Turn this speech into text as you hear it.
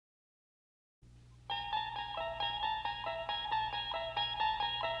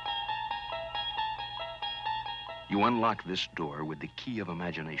You unlock this door with the key of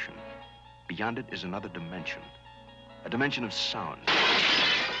imagination. Beyond it is another dimension. A dimension of sound.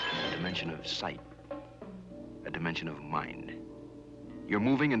 A dimension of sight. A dimension of mind. You're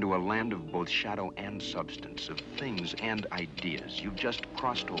moving into a land of both shadow and substance, of things and ideas. You've just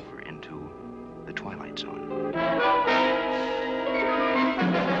crossed over into the Twilight Zone.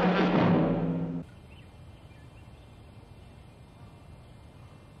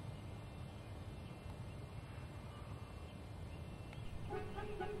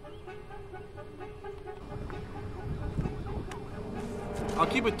 I'll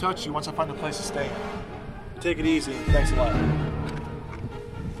keep in touch with you once I find a place to stay. Take it easy. Thanks a lot.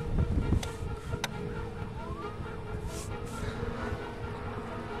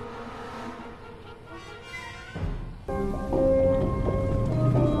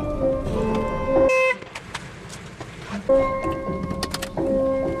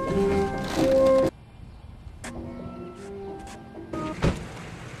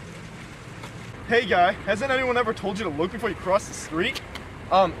 Hey guy, hasn't anyone ever told you to look before you cross the street?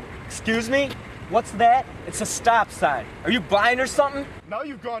 Excuse me? What's that? It's a stop sign. Are you blind or something? Now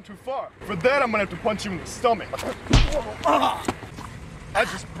you've gone too far. For that, I'm gonna have to punch you in the stomach. I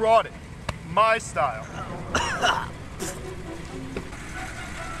just brought it. My style.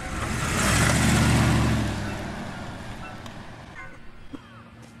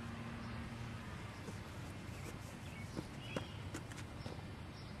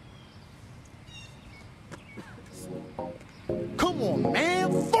 Come on,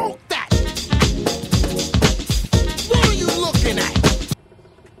 man, fuck that! What are you looking at?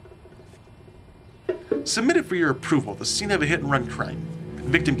 Submitted for your approval, the scene of a hit-and-run crime.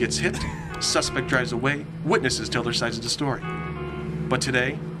 Victim gets hit, suspect drives away, witnesses tell their sides of the story. But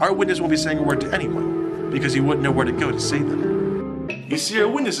today, our witness won't be saying a word to anyone, because he wouldn't know where to go to say them. You see, our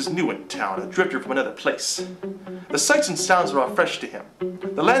witness is new in town, a drifter from another place. The sights and sounds are all fresh to him.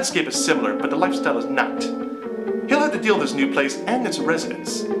 The landscape is similar, but the lifestyle is not. He'll have to deal with this new place and its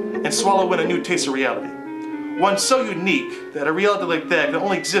residents, and swallow in a new taste of reality. One so unique that a reality like that can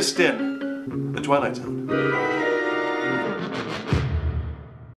only exist in the Twilight Zone.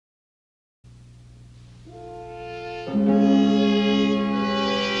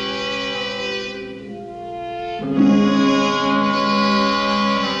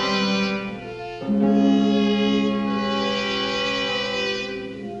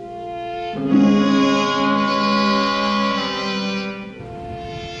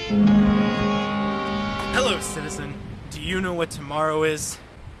 Hello, citizen. Do you know what tomorrow is?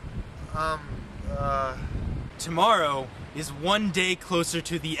 Tomorrow is one day closer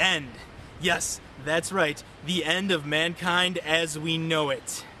to the end. Yes, that's right. The end of mankind as we know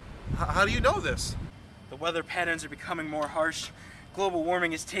it. How do you know this? The weather patterns are becoming more harsh. Global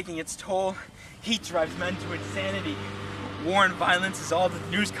warming is taking its toll. Heat drives men to insanity. War and violence is all the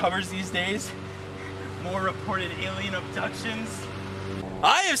news covers these days. More reported alien abductions.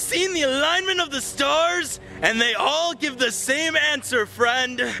 I have seen the alignment of the stars, and they all give the same answer,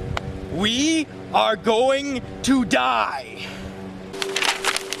 friend. We are going to die.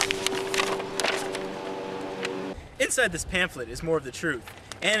 Inside this pamphlet is more of the truth,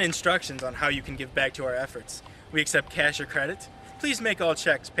 and instructions on how you can give back to our efforts. We accept cash or credit. Please make all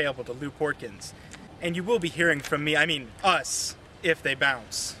checks payable to Lou Portkins. And you will be hearing from me, I mean us, if they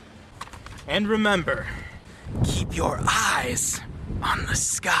bounce. And remember, keep your eyes on the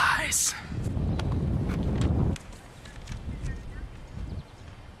skies.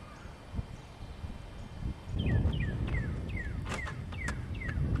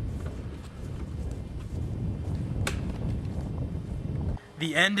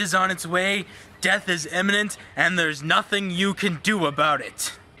 The end is on its way, death is imminent, and there's nothing you can do about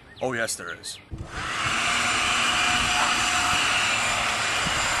it. Oh yes, there is.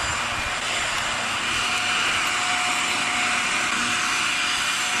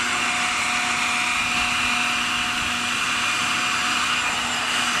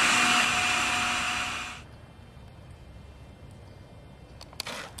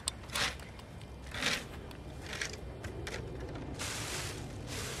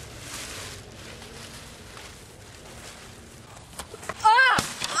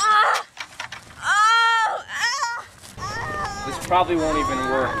 Probably won't even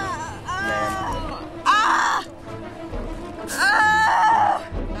work, man.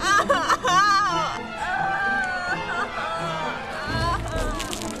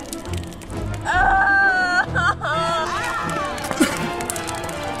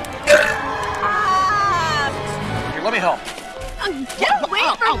 Here, let me help. Get away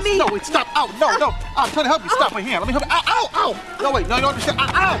from help me! No, wait, stop! Ow! No, no! I'm trying to help you. Stop my hand. Let me help you. Ow! Ow! Ow! No, wait, no, you don't understand. Ow!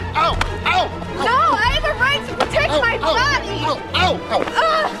 Ow! Ow! Ow! No, I have the right to protect my body! Ow! Ow!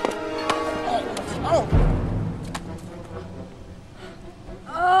 Ow!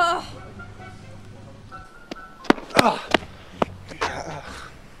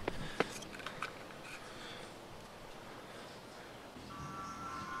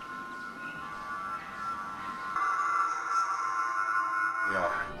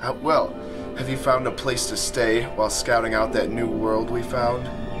 Yeah. Well, have you found a place to stay while scouting out that new world we found?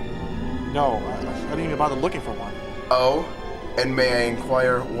 No, I didn't even bother looking for one. Oh? And may I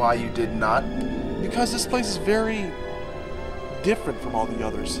inquire why you did not? Because this place is very different from all the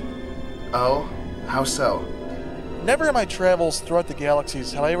others. Oh? How so? Never in my travels throughout the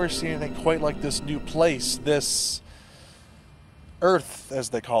galaxies have I ever seen anything quite like this new place, this Earth, as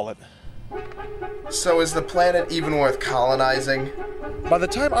they call it. So is the planet even worth colonizing? By the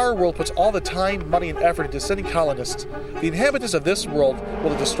time our world puts all the time, money, and effort into sending colonists, the inhabitants of this world will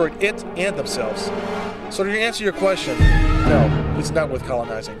have destroyed it and themselves. So to answer your question, no, it's not worth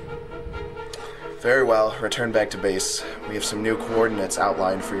colonizing. Very well, return back to base. We have some new coordinates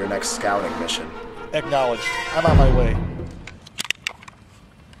outlined for your next scouting mission. Acknowledged. I'm on my way.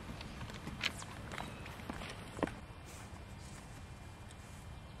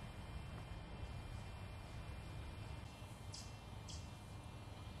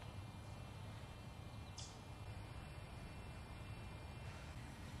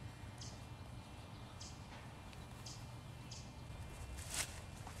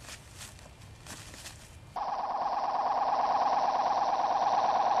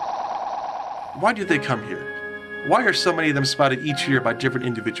 Why do they come here? Why are so many of them spotted each year by different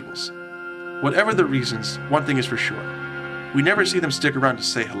individuals? Whatever the reasons, one thing is for sure. We never see them stick around to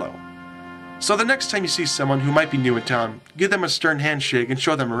say hello. So the next time you see someone who might be new in town, give them a stern handshake and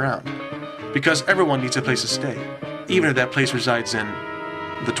show them around. Because everyone needs a place to stay, even if that place resides in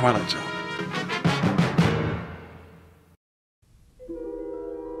the Twilight Zone.